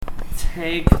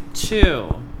Take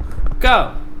 2.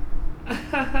 Go.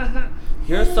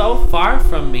 You're so far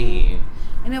from me.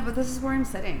 I know, but this is where I'm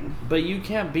sitting. But you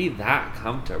can't be that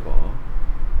comfortable.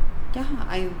 Yeah,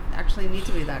 I actually need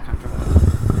to be that comfortable.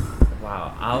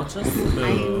 Wow, I'll just move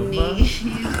I need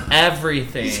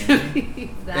everything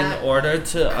in order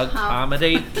to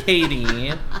accommodate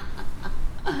Katie.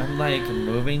 I'm like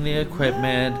moving the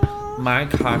equipment, my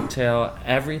cocktail,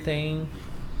 everything,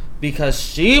 because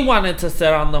she wanted to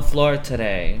sit on the floor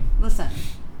today. Listen,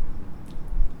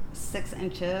 6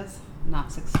 inches,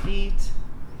 not 6 feet.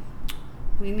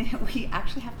 We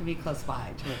actually have to be close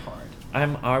by to record.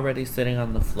 I'm already sitting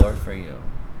on the floor for you.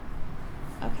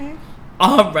 Okay.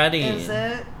 Already. Is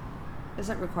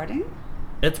it recording?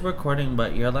 It's recording,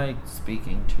 but you're like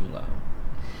speaking too low.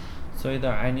 So either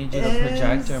I need you to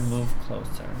project or move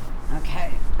closer.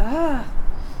 Okay.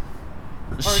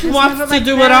 She wants to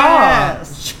do it all.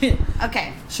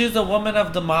 Okay. She's a woman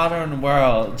of the modern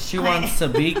world. She wants to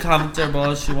be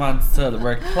comfortable. She wants to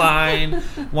recline.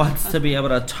 Wants to be able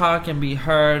to talk and be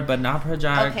heard, but not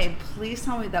project. Okay, please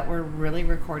tell me that we're really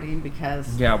recording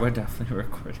because... Yeah, we're definitely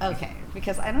recording. Okay,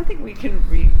 because I don't think we can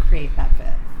recreate that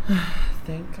bit.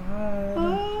 Thank God.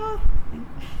 Oh,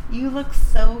 you look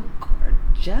so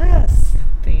gorgeous.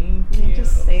 Thank you. Can you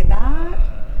just say that?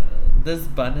 This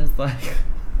bun is like...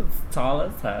 It's tall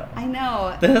as hell. I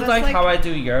know. This is like how I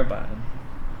do your bun.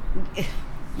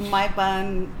 My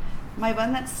bun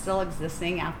that's still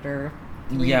existing after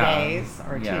 3 days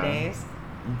or 2 days.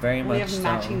 Very much. We have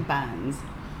matching buns.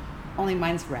 Only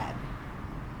mine's red.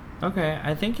 Okay,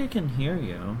 I think I can hear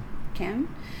you. Can?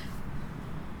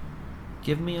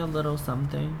 Give me a little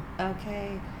something.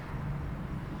 Okay.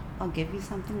 I'll give you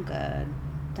something good.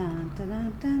 Dun, dun,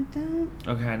 dun, dun, dun.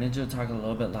 Okay, I need you to talk a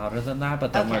little bit louder than that,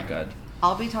 but then we're good.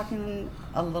 I'll be talking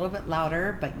a little bit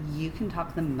louder, but you can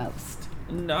talk the most.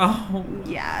 No.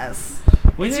 Yes.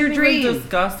 It's your dream. We didn't even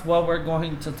discuss what we're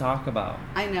going to talk about.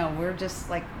 I know. We're just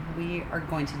like, we are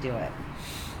going to do it.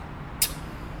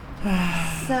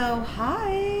 So,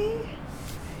 hi.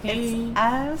 Hey. It's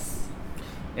us.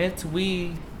 It's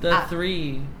we, the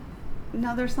 3.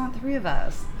 No, there's not 3 of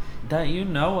us. That you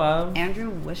know of. Andrew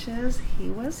wishes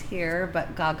he was here,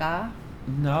 but Gaga.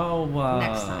 No.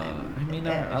 Next time. I mean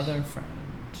our other friend.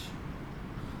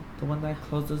 The one that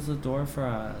closes the door for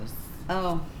us.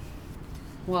 Oh.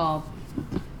 Well,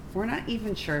 we're not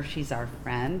even sure if she's our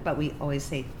friend, but we always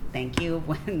say thank you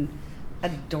when a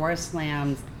door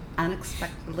slams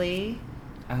unexpectedly.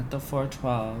 At the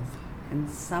 412. In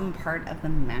some part of the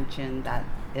mansion that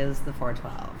is the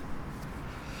 412.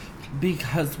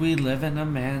 Because we live in a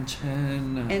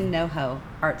mansion. In NoHo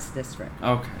Arts District.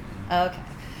 Okay. Okay.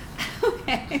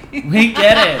 We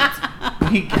get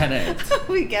it. We get it.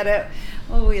 We get it.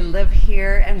 Well, we live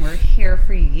here and we're here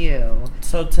for you.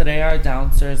 So today our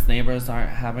downstairs neighbors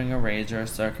aren't having a rager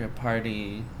circuit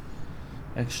party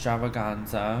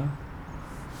extravaganza.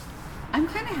 I'm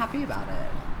kind of happy about it.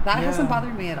 That hasn't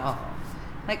bothered me at all.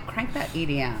 Like, crank that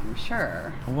EDM,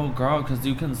 sure. Well, girl, because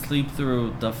you can sleep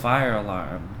through the fire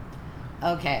alarm.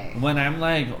 Okay. When I'm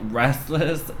like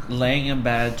restless, laying in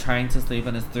bed, trying to sleep,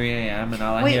 and it's 3 a.m. and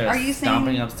all I hear is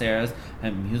stomping upstairs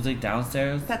and music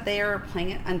downstairs. That they are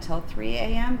playing it until 3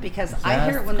 a.m. Because I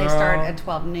hear it when they start at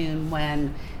 12 noon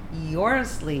when you're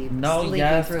asleep. No,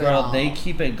 yes, girl, they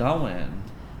keep it going.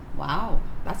 Wow,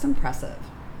 that's impressive.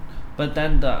 But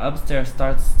then the upstairs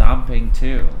starts stomping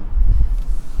too.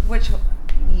 Which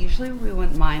usually we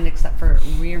wouldn't mind except for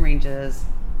rearranges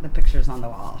the pictures on the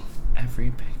wall.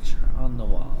 Every picture on the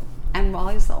wall. And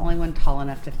Wally's the only one tall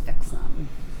enough to fix them.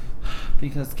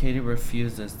 Because Katie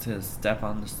refuses to step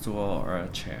on the stool or a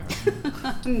chair.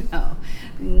 No,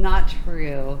 not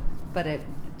true. But it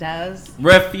does.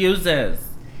 Refuses.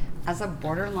 As a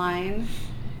borderline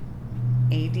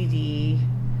ADD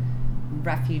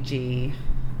refugee,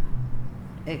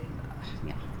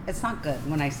 it's not good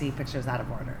when I see pictures out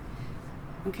of order.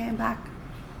 Okay, I'm back.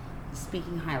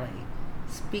 Speaking highly.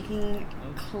 Speaking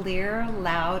clear,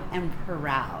 loud, and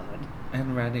proud.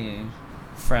 And ready.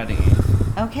 Freddie.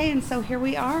 Okay, and so here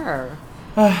we are.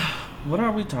 What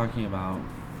are we talking about?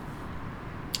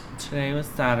 Today was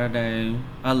Saturday,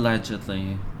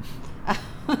 allegedly.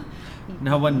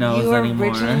 No one knows anymore.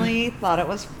 You originally thought it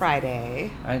was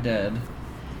Friday. I did.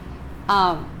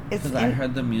 Because I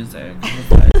heard the music. It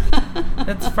was like,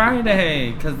 it's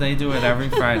Friday, because they do it every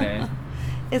Friday.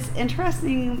 It's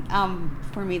interesting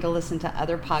for me to listen to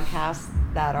other podcasts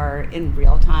that are in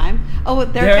real time. Oh,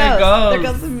 there it goes. There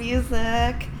goes the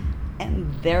music.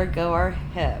 And there go our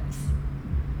hips.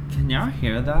 Can y'all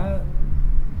hear that?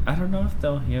 I don't know if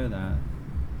they'll hear that.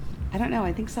 I don't know.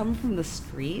 I think someone from the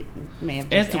street may have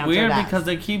just It's weird because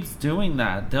it keeps doing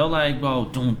that. They'll like go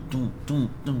doom, doom,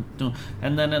 doom, doom, doom,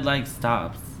 and then it like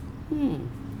stops.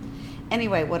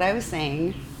 Anyway, what I was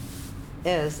saying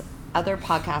is other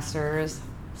podcasters,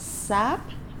 Sap,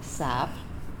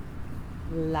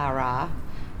 Lara,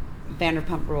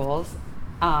 Vanderpump Rules,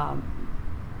 My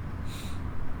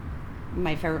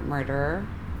Favorite Murderer,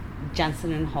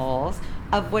 Jensen and Holes,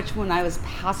 of which when I was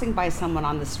passing by someone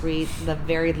on the street, the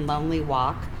very lonely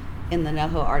walk in the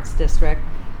NoHo Arts District,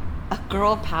 a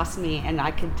girl passed me and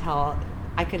I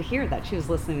could hear that she was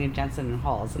listening to Jensen and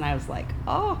Holes. And I was like,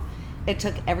 oh, it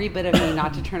took every bit of me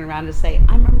not to turn around and say,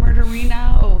 I'm a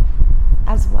murderino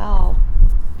as well.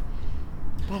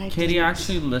 But Katie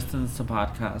actually listens to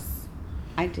podcasts.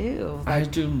 I do. I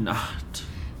do not.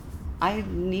 I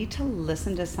need to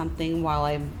listen to something while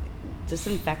I'm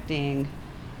disinfecting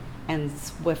and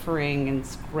Swiffering and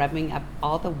scrubbing up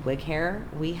all the wig hair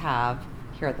we have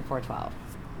here at the 412.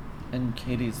 And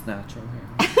Katie's natural hair.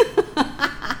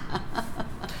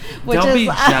 Don't be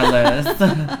jealous.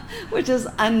 Which is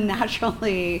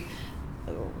unnaturally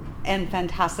and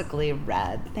fantastically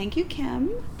red. Thank you,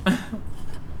 Kim.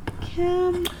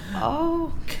 Kim.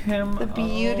 Oh, Kim. The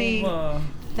beauty.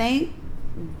 Thank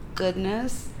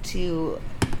goodness to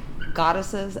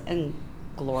goddesses and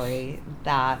glory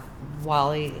that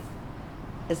Wally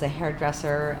is a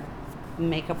hairdresser,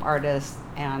 makeup artist,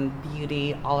 and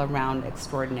beauty all around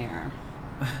extraordinaire.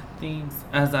 Thanks.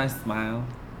 As I smile.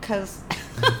 Because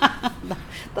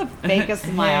the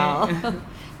fakest smile.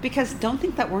 Because don't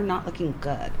think that we're not looking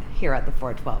good here at the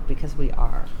 412, because we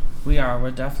are. We are.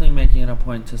 We're definitely making it a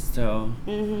point to still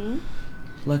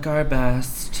look our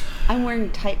best. I'm wearing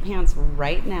tight pants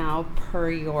right now per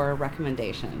your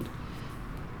recommendation.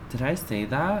 Did I say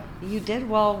that? You did.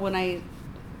 Well, when I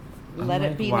let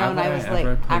it be known, I was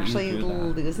like actually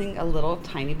losing a little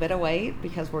tiny bit of weight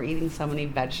because we're eating so many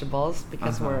vegetables,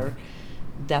 because we're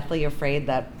deathly afraid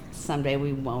that someday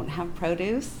we won't have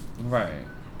produce. Right.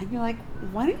 And you're like,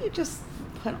 why don't you just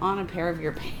put on a pair of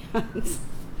your pants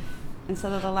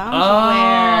instead of the loungewear?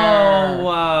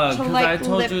 To like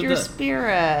lift your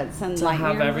spirits and to lighten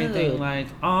have your everything mood. like,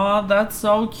 oh, that's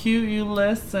so cute. You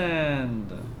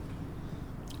listened.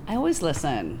 I always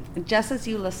listen. Just as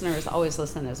you listeners always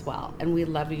listen as well. And we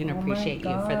love you and appreciate you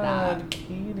for that.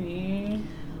 Katie.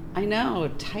 I know.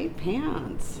 Tight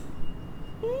pants.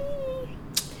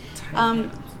 Tight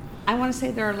pants. I want to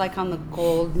say they're like on the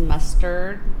gold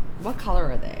mustard. What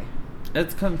color are they?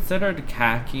 It's considered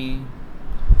khaki.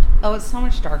 Oh, it's so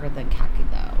much darker than khaki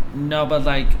though. No, but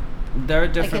like there are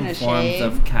different like forms shade?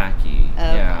 of khaki.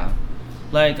 Okay. Yeah.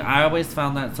 Like, I always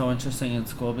found that so interesting in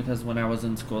school because when I was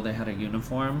in school, they had a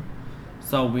uniform.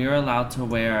 So we were allowed to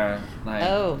wear,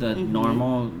 like, the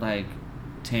normal, like,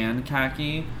 tan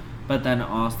khaki. But then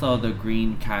also the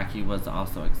green khaki was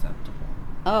also acceptable.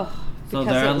 Oh, so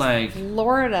because they're it was like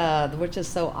Florida, which is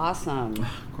so awesome.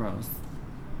 Gross.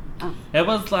 Oh. It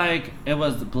was like, it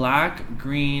was black,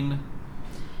 green.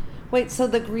 Wait, so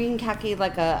the green khaki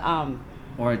like a...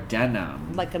 or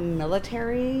denim. Like a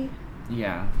military?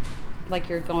 Yeah. Like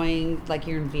you're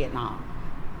in Vietnam.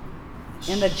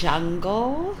 In the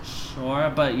jungle?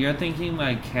 Sure, but you're thinking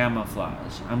like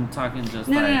camouflage. I'm talking just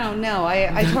no, like... No.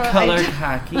 I color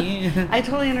khaki. I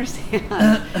totally understand.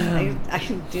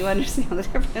 I do understand the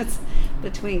difference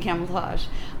between camouflage.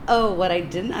 Oh, what I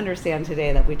didn't understand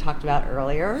today that we talked about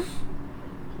earlier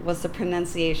was the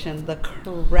pronunciation, the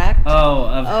correct...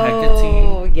 of Hecate.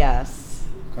 Oh, yes.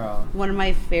 Girl. One of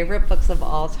my favorite books of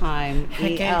all time.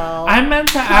 E.L. I meant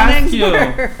to ask you,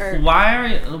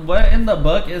 what in the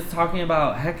book is talking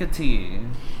about Hecate?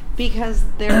 Because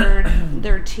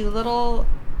they're two little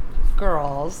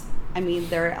girls. I mean,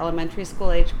 they're elementary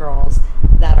school age girls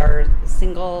that are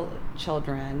single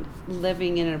children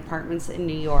living in apartments in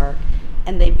New York,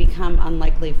 and they become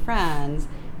unlikely friends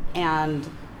and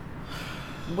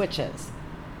witches.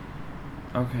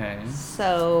 Okay.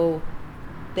 So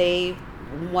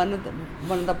one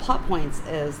of the plot points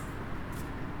is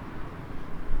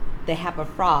they have a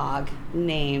frog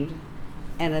named,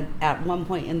 and at one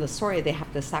point in the story they have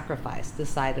to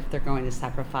decide if they're going to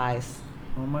sacrifice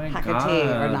Hecate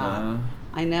or not.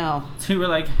 I know. So you were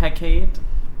like, Hecate?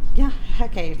 Yeah,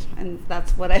 Hecate, and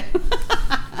that's what I...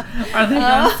 Are they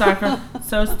going to sacrifice...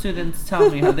 So students, tell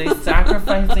me, are they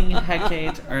sacrificing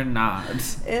Hecate or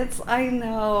not? I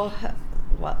know...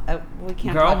 Well, we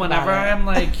can't. Girl, whenever I'm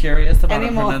like curious about a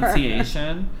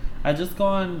pronunciation, I just go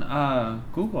on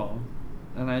Google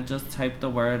and I just type the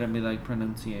word and be like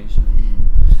pronunciation,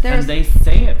 and they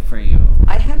say it for you.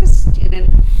 I had a student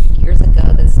years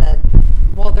ago that said,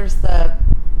 "Well, there's the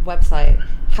website.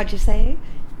 How'd you say?"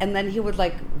 And then he would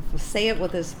like say it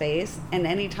with his face, and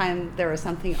anytime there was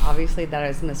something obviously that I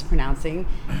was mispronouncing,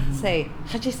 say,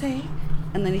 "How'd you say?"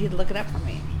 And then he'd look it up for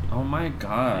me. Oh my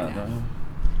God.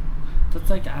 That's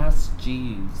like Ask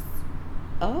Jeeves.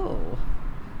 Oh.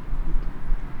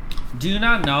 Do you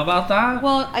not know about that?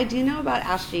 Well, I do know about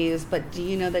Ask Jeeves, but do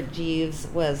you know that Jeeves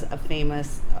was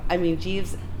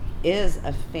Jeeves is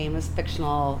a famous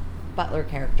fictional butler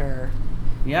character.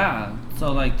 Yeah.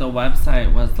 So like the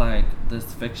website was like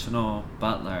this fictional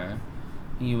butler.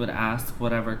 You would ask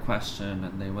whatever question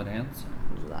and they would answer.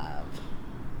 Love.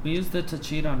 We used it to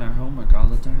cheat on our homework all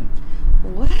the time.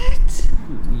 What?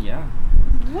 Yeah.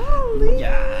 Really?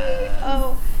 Yeah.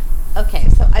 Oh. Okay,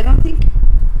 so I don't think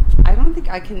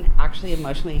I can actually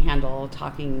emotionally handle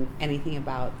talking anything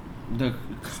about The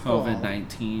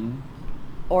COVID-19.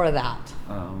 Or that.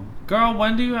 Oh. Girl,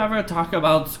 when do you ever talk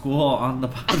about school on the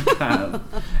podcast?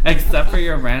 Except for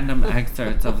your random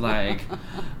excerpts of like,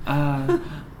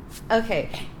 okay.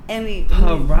 Moving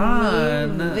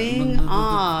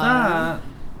on.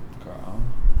 Girl.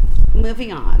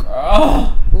 Moving on.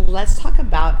 Oh. Let's talk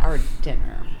about our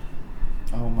dinner.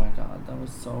 Oh my God, that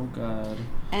was so good.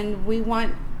 And we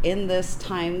want, in this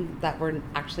time that we're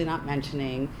actually not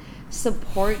mentioning,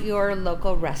 support your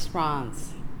local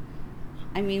restaurants.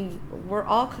 I mean, we're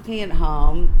all cooking at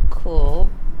home, cool,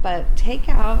 but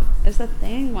takeout is a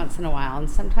thing once in a while, and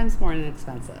sometimes more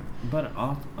inexpensive. But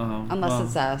unless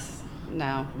it's us,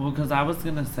 no. Well, because I was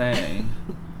gonna say,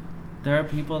 there are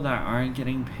people that aren't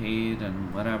getting paid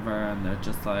and whatever, and they're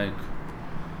just like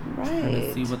trying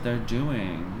to see what they're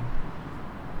doing.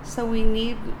 So we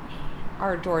need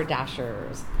our Door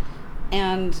Dashers,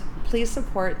 and please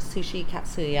support Sushi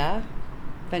Katsuya,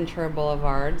 Ventura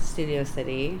Boulevard, Studio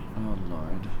City. Oh,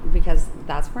 Lord. Because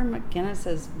that's where McGinnis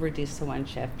is reduced to one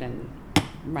shift and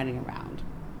running around.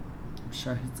 I'm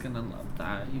sure he's going to love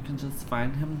that. You can just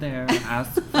find him there,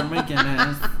 ask for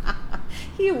McGinnis.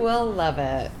 He will love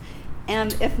it.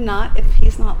 And if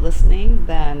he's not listening,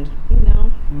 then,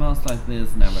 Most likely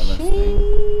is never listening.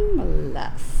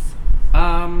 Shameless.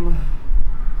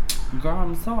 Girl,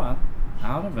 I'm so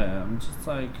out of it. I'm just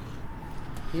like...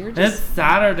 It's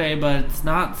Saturday, but it's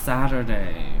not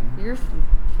Saturday. Your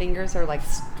fingers are like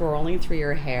strolling through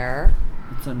your hair.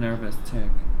 It's a nervous tick.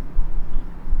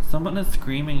 Someone is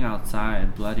screaming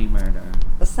outside. Bloody murder.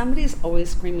 Somebody's always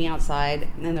screaming outside,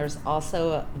 and there's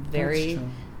also very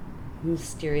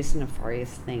mysterious,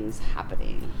 nefarious things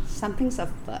happening. Something's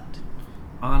afoot.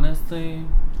 Honestly,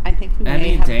 I think we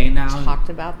may have talked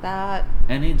about that.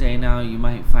 Any day now, you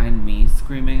might find me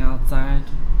screaming outside.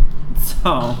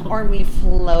 So. Or me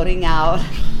floating out.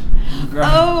 Girl.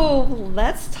 Oh,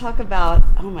 let's talk about,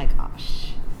 oh my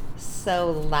gosh. So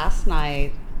last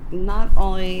night, not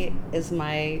only is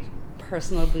my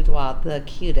personal boudoir the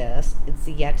cutest, it's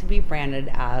yet to be branded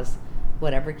as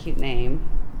whatever cute name.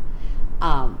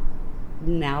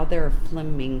 Now there are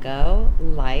flamingo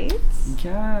lights.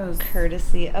 Yes.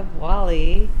 Courtesy of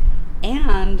Wally.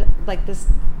 And like this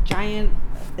giant,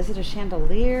 is it a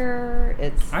chandelier?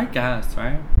 I guess,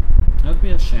 right? It would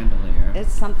be a chandelier.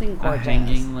 It's something gorgeous. A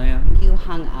hanging lamp. You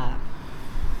hung up.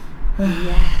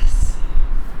 Yes.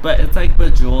 But it's like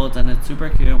bejeweled and it's super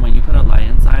cute. And when you put a light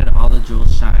inside, all the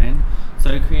jewels shine. So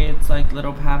it creates like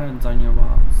little patterns on your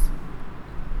walls.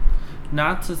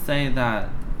 Not to say that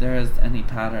there is any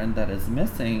pattern that is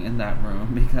missing in that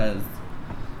room, because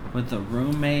with the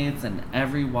roommates and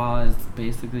every wall is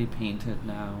basically painted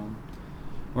now.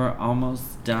 We're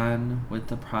almost done with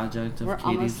the project of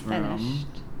Katie's room.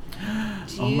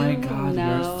 Oh my God,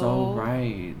 you're so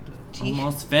right.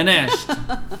 Almost finished.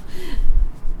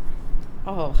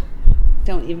 Oh,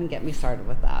 don't even get me started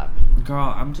with that.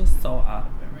 Girl, I'm just so out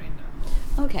of it right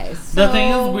now. Okay, so... The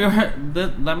thing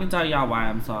is, let me tell y'all why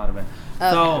I'm so out of it.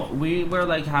 Okay. So, we were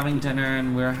like having dinner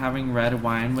and we were having red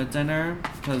wine with dinner.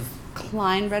 Because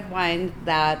Klein red wine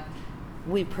that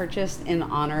we purchased in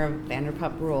honor of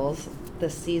Vanderpump Rules. The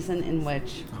season in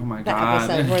which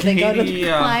episode where they go to the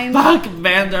Klein fuck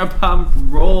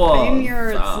Vanderpump Rules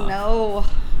vineyards. No,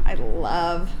 I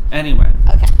love. Anyway,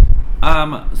 okay.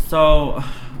 So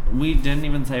we didn't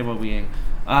even say what we ate.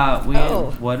 We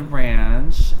ate Wood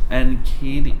Ranch and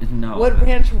Katie. No, Wood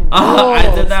Ranch Rules.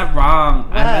 I did that wrong.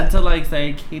 What? I meant to like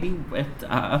say Katie whipped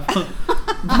up, but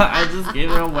I just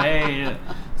gave it away.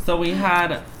 So we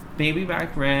had baby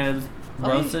back ribs,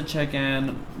 roasted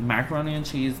chicken, macaroni and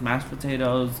cheese, mashed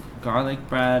potatoes, garlic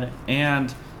bread,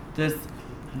 and this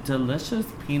delicious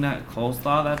peanut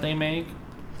coleslaw that they make.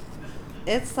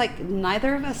 It's like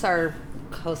neither of us are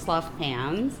coleslaw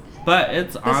fans. But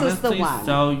it's honestly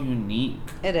so unique.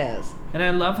 It is. And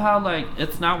I love how, like,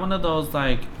 it's not one of those,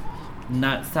 like,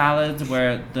 nut salads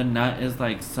where the nut is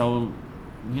like so,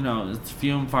 you know, it's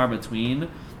few and far between.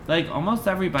 Like almost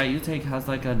every bite you take has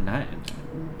like a nut in it.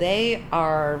 They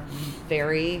are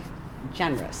very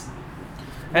generous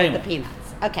with the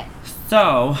peanuts. Okay.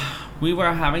 So, we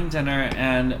were having dinner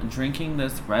and drinking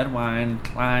this red wine,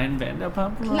 Klein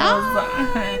Vanderpump Rules.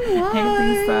 Hey,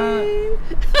 Lisa.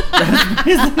 That's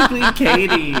basically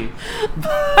Katie.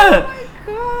 Oh my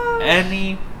god.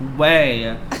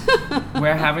 Anyway,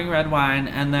 we're having red wine,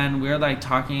 and then we're like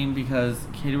talking because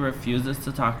Katie refuses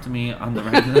to talk to me on the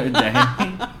regular day.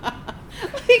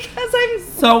 Because I'm...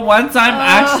 So once I'm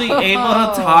actually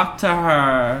able to talk to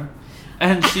her,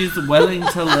 and she's willing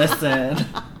to listen,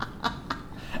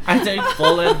 I take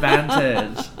full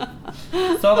advantage.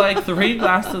 So like 3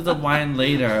 glasses of wine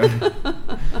later,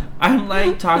 I'm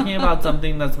like talking about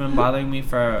something that's been bothering me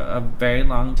for a very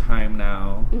long time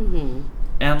now. Mm-hmm.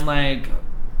 And like,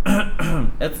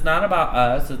 it's not about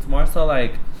us, it's more so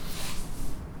like...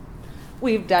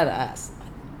 We've done us.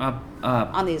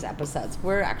 On these episodes.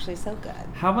 We're actually so good.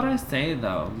 How would I say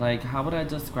though? Like, how would I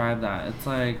describe that? It's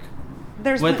like...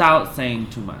 There's without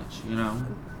saying too much, you know?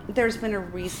 There's been a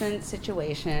recent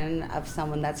situation of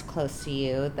someone that's close to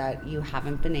you that you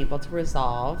haven't been able to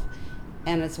resolve,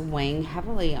 and it's weighing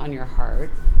heavily on your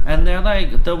heart. And they're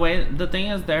like, the thing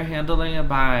is they're handling it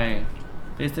by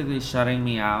basically shutting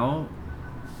me out.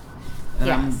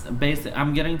 And yes.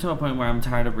 I'm getting to a point where I'm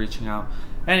tired of reaching out.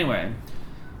 Anyway,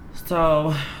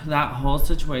 so that whole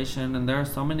situation, and there are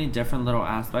so many different little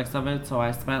aspects of it, so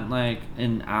I spent like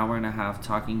an hour and a half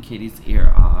talking Katie's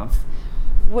ear off.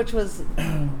 Which was,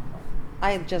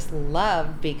 I just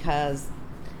love because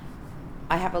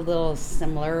I have a little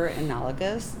similar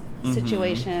analogous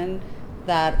situation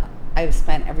that I've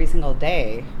spent every single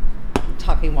day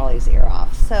talking Wally's ear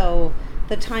off. So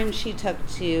the time she took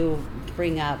to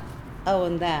bring up,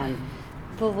 and then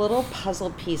the little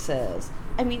puzzle pieces.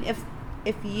 I mean, if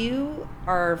you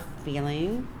are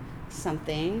feeling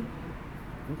something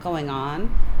going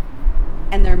on,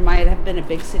 and there might have been a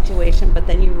big situation, but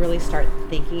then you really start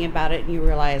thinking about it and you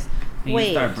realize, wait.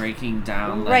 You start breaking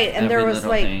down, like, right, and there was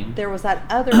like, thing. There was that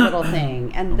other little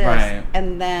thing, and this, right.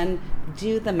 And then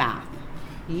do the math.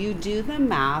 You do the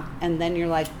math, and then you're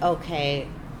like, okay,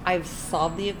 I've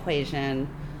solved the equation.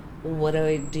 What do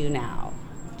I do now?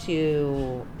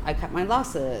 Do I cut my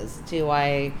losses? Do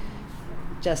I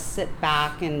just sit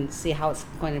back and see how it's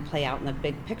going to play out in the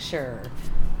big picture?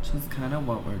 Which is kind of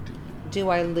what we're doing. Do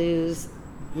I lose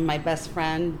my best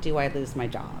friend? Do I lose my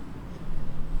job?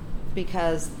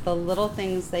 Because the little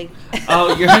things they...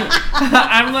 Oh, you're...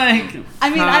 I'm like... I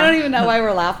mean, I don't even know why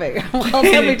we're laughing. Well,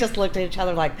 somebody just looked at each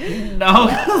other like... No,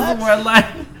 because we're like...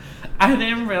 I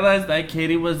didn't realize that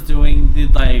Katie was doing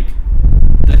the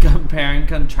compare and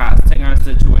contrasting our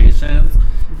situations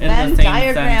in Venn the same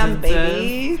diagram, sentences.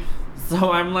 baby.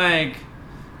 So I'm like...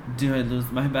 Do I lose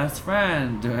my best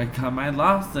friend? Do I cut my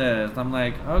losses? I'm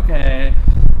like, okay.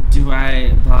 Do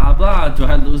I blah blah? Do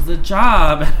I lose the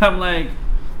job? And I'm like,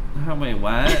 oh, wait,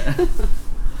 what?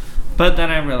 But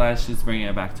then I realized she's bringing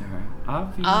it back to her.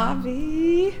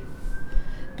 Avi.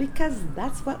 Because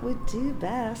that's what we do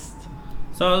best.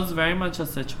 So it was very much a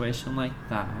situation like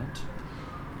that.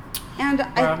 And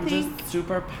I'm just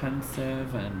super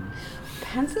pensive and...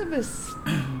 Pensive is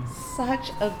such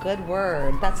a good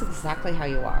word. That's exactly how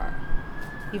you are.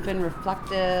 You've been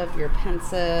reflective, you're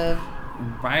pensive.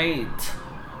 Right.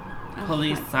 Oh,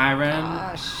 Police siren.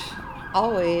 Gosh.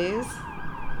 Always.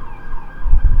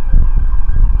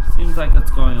 Seems like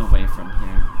it's going away from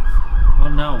here. Oh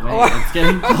no, wait, it's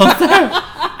getting closer.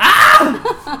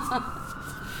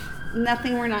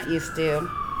 Nothing we're not used to.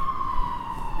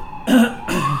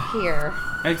 Here.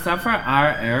 Except for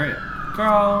our area.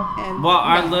 Girl. And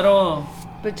our little...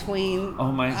 Between...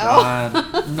 Oh my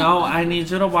god. No, I need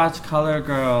you to watch Color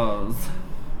Girls.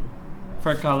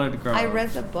 For Colored Girls. I read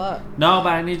the book. No,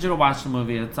 but I need you to watch the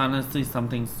movie. It's honestly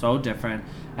something so different.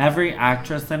 Every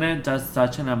actress in it does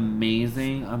such an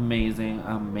amazing, amazing,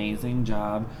 amazing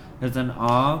job. It's an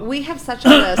all... We have such a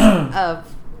list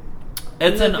of...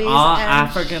 It's an all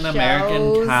African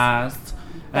American cast.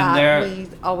 And we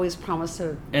always promise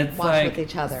to watch like with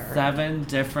each other. 7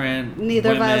 different Neither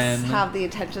women. of us have the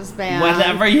attention span.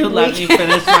 Whenever you let me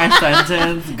finish my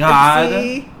sentence, God.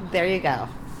 See? There you go.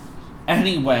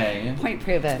 Anyway. Point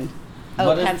proven.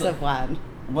 Oh, pensive one.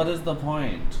 What is the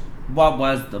point? What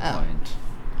was the point?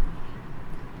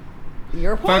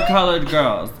 Your point? For Colored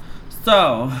Girls.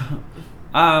 So,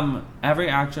 every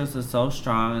actress is so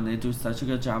strong and they do such a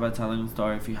good job at telling the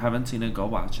story. If you haven't seen it, go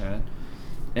watch it.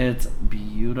 It's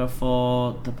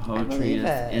beautiful. The poetry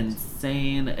is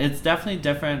insane. It's definitely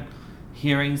different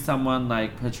hearing someone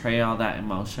like portray all that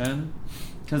emotion,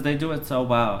 because they do it so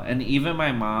well. And even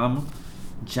my mom,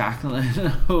 Jacqueline,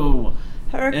 who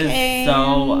Hurricane. is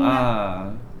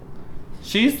so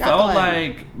she's Jacqueline. So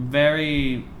like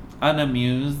very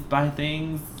unamused by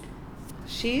things.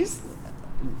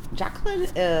 Jacqueline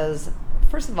is,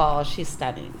 first of all, she's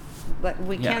stunning. But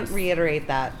we can't reiterate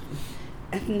that.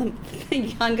 And the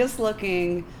youngest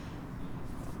looking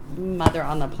mother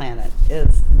on the planet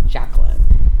is Jacqueline.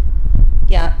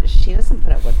 Yeah, she doesn't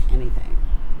put up with anything.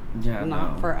 Yeah,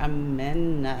 not for a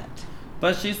minute.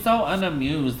 But she's so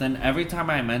unamused, and every time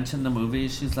I mention the movie,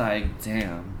 she's like,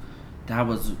 "Damn, that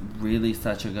was really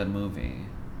such a good movie."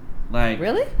 Like,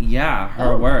 really? Yeah,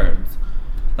 her words.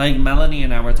 Like, Melanie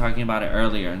and I were talking about it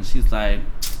earlier, and she's like,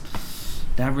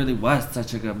 "That really was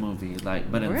such a good movie." Like,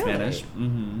 but in Spanish.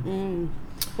 Mm-hmm.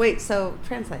 Wait, so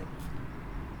translate.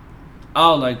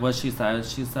 Oh, like what she said.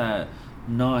 She said,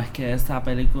 "No, es que esa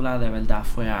película de verdad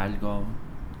fue algo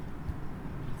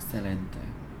excelente."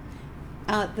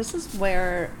 This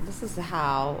is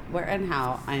how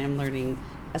I am learning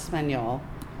Espanol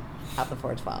at the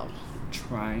 412.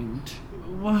 Trying to.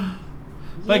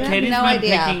 But Katie's been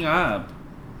picking up.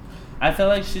 I feel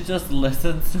like she just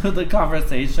listens to the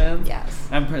conversations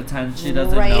and pretends she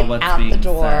doesn't know what's being said.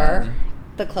 Right out the door,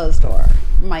 the closed door.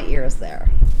 My ear is there.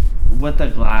 With the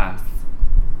glass.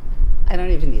 I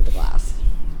don't even need the glass.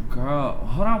 Girl,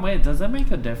 hold on, wait. Does it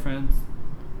make a difference?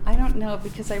 I don't know,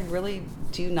 because I really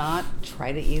do not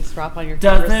try to eavesdrop on your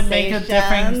conversations. Does it make a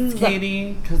difference,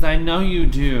 Katie? Because I know you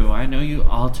do. I know you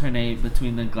alternate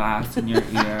between the glass and your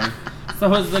ear.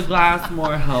 So is the glass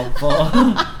more helpful?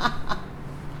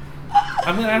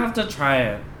 I'm going to have to try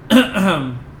it.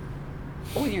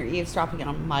 When you're eavesdropping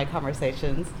on my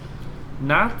conversations.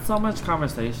 Not so much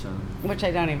conversation. Which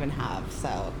I don't even have,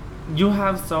 so. You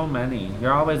have so many.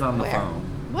 You're always on the phone.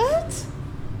 What?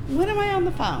 When am I on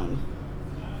the phone?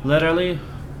 Literally,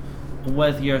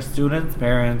 with your students'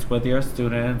 parents, with your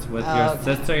students, with your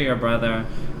sister, your brother,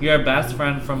 your best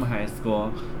friend from high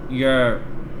school, your...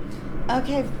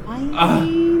 Okay, fine.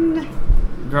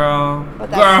 Girl.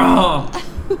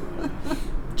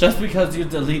 Just because you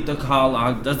delete the call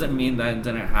log doesn't mean that it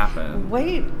didn't happen.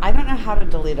 Wait, I don't know how to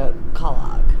delete a call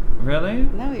log. Really?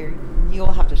 No,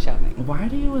 you'll have to show me. Why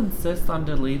do you insist on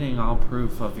deleting all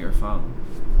proof of your phone?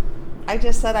 I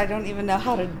just said I don't even know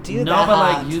how to do that. No, but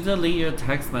like, you delete your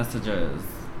text messages.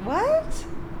 What?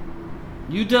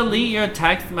 You delete your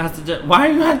text messages. Why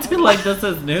are you acting like this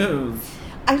is news?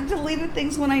 I deleted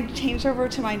things when I changed over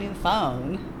to my new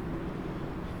phone.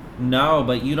 No,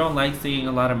 but you don't like seeing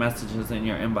a lot of messages in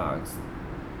your inbox.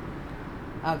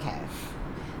 Okay.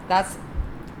 That's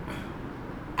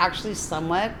actually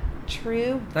somewhat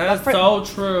true. That is so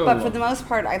true. But for the most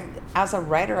part, as a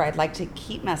writer, I'd like to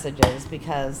keep messages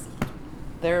because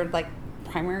they're like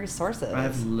primary sources.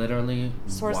 I've literally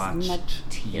watched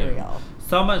material. You.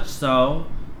 So much so.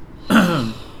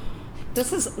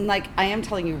 This is like, I am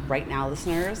telling you right now,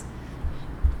 listeners,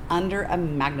 under a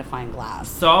magnifying glass.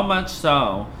 So much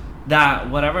so that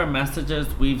whatever messages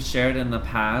we've shared in the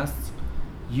past,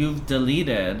 you've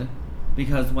deleted,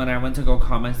 because when I went to go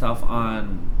call myself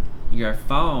on your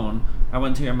phone, I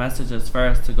went to your messages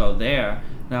first to go there,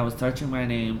 and I was searching my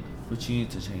name, which you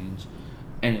need to change.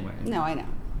 Anyway. No, I know.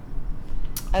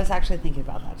 I was actually thinking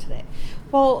about that today.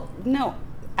 Well, no,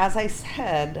 as I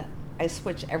said, I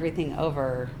switch everything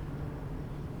over.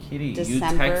 Kitty,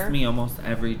 December, you text me almost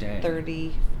every day.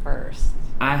 31st.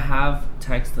 I have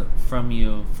text from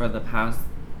you for the past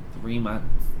 3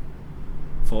 months.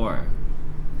 4.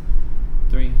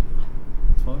 3.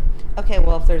 4. Okay,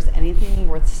 well, if there's anything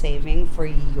worth saving for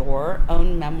your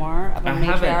own memoir of a matriarch, I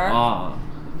have it all.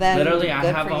 Then literally, I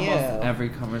have almost every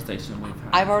conversation we've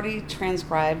had. I've already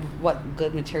transcribed what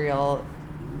good material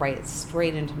writes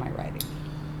straight into my writing.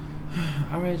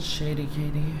 All right, shady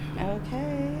Katie.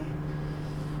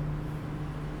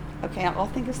 Okay, I'll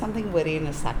think of something witty in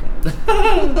a second.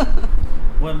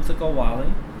 Whimsical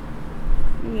Wally?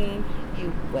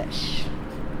 You wish.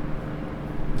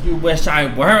 You wish I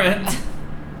weren't.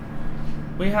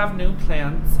 We have new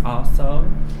plants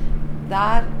also.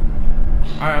 That...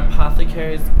 Our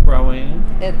apothecary's growing.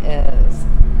 It is.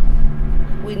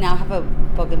 We now have a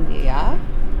bougainvillea.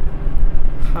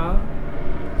 Huh?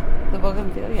 The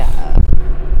bougainvillea.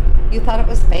 You thought it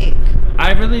was fake.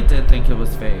 I really did think it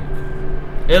was fake.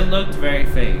 It looked very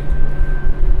fake.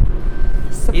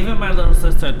 Even my little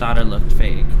sister thought it looked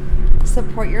fake.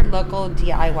 Support your local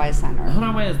DIY center. Hold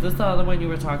on, wait. Is this the other one you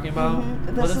were talking about?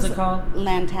 Mm-hmm. What is it called?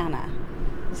 Lantana.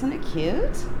 Isn't it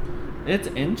cute? It's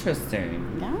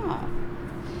interesting. Yeah.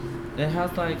 It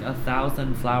has like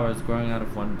 1,000 flowers growing out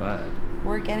of one bud.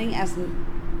 We're getting as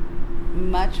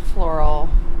much floral.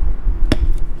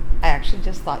 I actually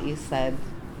just thought you said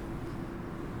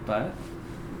But?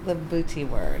 the booty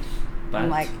word. But? I'm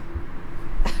like,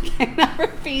 okay, I'm not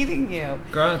repeating you.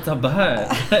 Girl, it's a butt.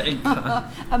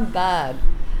 I'm bad.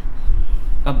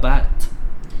 A butt.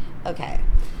 Okay.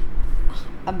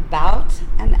 About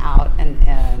and out and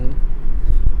in,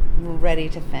 ready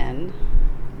to fend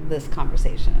this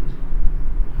conversation.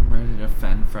 I'm ready to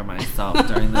fend for myself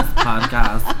during this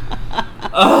podcast.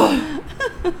 Ugh.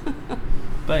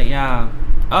 But yeah.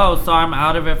 Oh, so I'm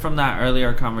out of it from that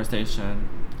earlier conversation.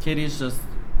 Katie's just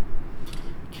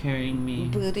carrying me.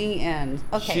 Booting in.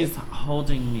 Okay. She's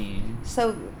holding me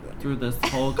So through this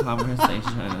whole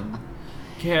conversation.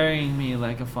 Carrying me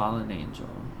like a fallen angel.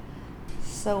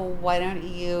 So why don't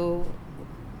you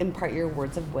impart your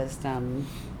words of wisdom,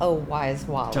 oh wise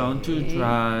Wally? Don't do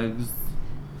drugs.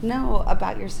 No,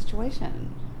 about your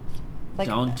situation. Like,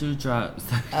 Don't do drugs.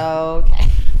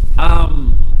 Okay.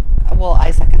 Well,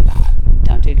 I second that.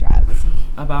 Don't do drugs.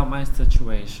 About my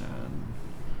situation.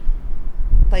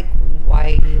 Like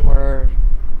why you were.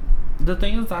 The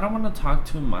thing is, I don't want to talk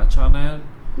too much on it.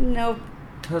 No.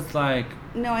 Cause like.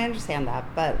 No, I understand that,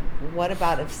 but what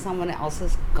about if someone else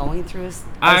is going through a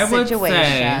I situation? would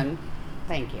say,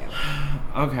 thank you.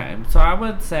 Okay, so I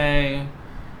would say,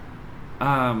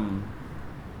 try.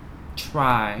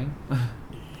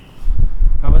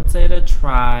 I would say to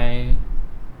try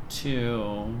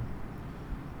to.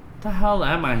 The hell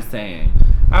am I saying?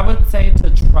 I would say to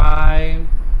try.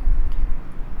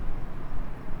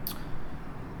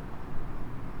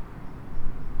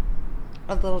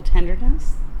 A little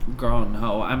tenderness? Girl,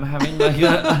 no. I'm having like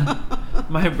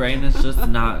my brain is just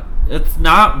not. It's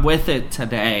not with it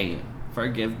today.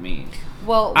 Forgive me.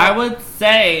 Well, I would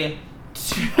say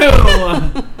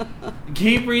to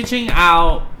keep reaching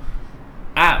out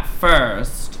at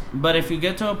first, but if you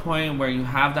get to a point where you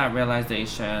have that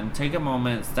realization, take a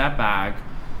moment, step back,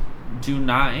 do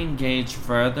not engage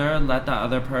further, let the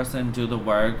other person do the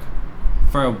work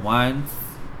for once.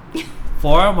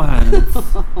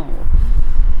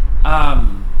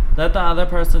 Let the other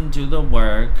person do the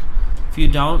work. If you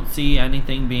don't see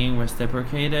anything being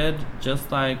reciprocated,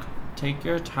 just like take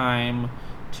your time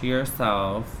to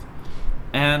yourself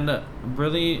and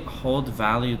really hold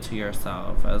value to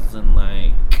yourself, as in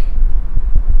like,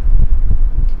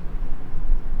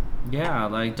 yeah,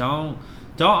 like don't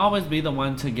always be the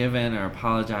one to give in or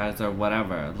apologize or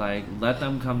whatever. Like, let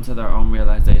them come to their own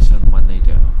realization when they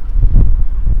do.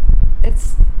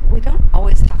 We don't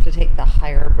always have to take the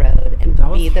higher road and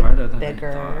be the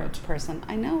bigger person.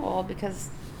 I know, all because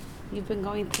you've been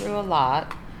going through a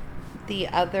lot.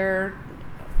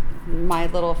 My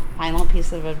little final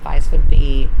piece of advice would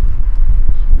be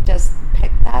just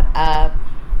pick that up,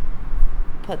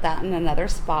 put that in another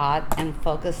spot, and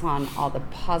focus on all the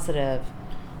positive.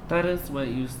 That is what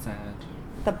you said.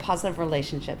 The positive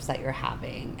relationships that you're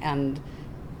having and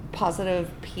positive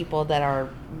people that are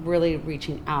really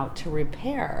reaching out to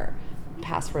repair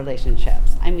past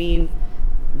relationships. I mean,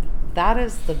 that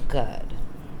is the good.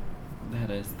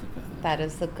 That is the good. That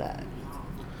is the good.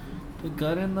 The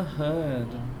good in the hood.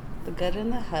 The good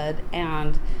in the hood,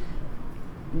 and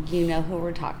you know who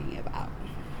we're talking about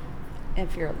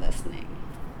if you're listening.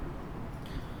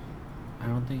 I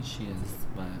don't think she is,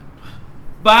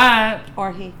 but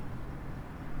or he.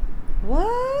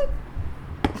 What?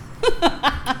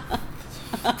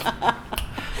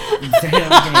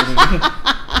 Damn,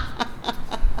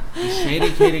 Katie.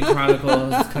 Shady Katie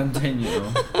Chronicles continue.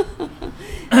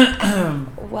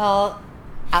 Well,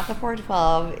 at the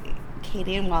 412,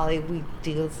 Katie and Wally, we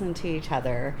do listen to each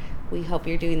other. We hope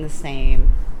you're doing the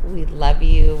same. We love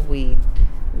you. We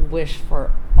wish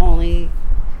for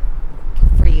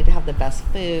you to have the best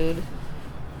food.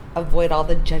 Avoid all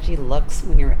the judgy looks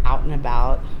when you're out and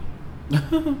about.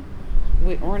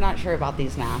 We're not sure about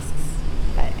these masks,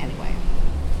 but anyway,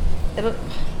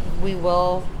 we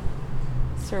will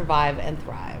survive and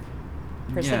thrive.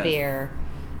 Persevere.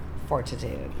 Yes.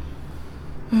 Fortitude.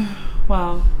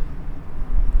 Well,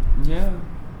 yeah.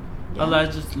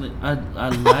 Allegedly,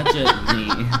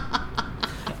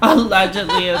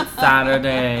 allegedly it's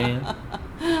Saturday.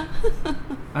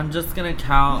 I'm just gonna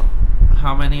count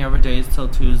how many ever days till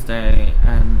Tuesday,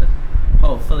 and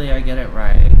hopefully I get it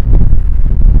right.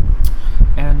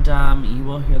 And you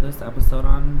will hear this episode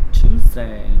on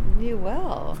Tuesday. You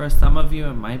will. For some of you,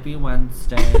 it might be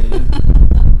Wednesday.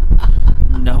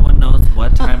 No one knows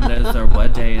what time it is or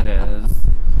what day it is.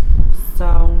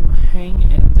 So hang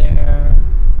in there.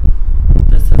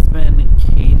 This has been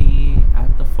Katie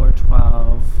at the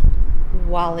 412.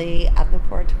 Wally at the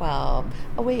 412.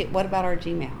 Oh wait, what about our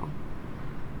Gmail?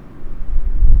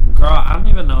 Girl, I don't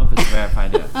even know if it's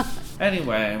verified yet.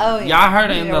 Anyway, y'all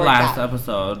heard it in the last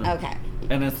episode. Okay.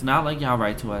 And it's not like y'all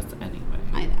write to us anyway.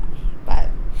 I know, but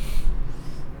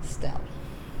still.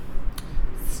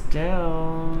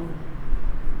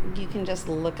 You can just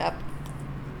look up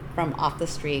from off the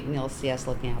street and you'll see us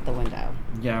looking out the window.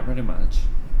 Yeah, pretty much.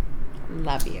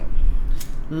 Love you.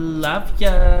 Love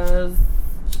yas.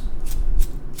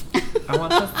 I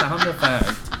want the sound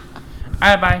effect.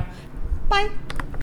 Alright, bye. Bye.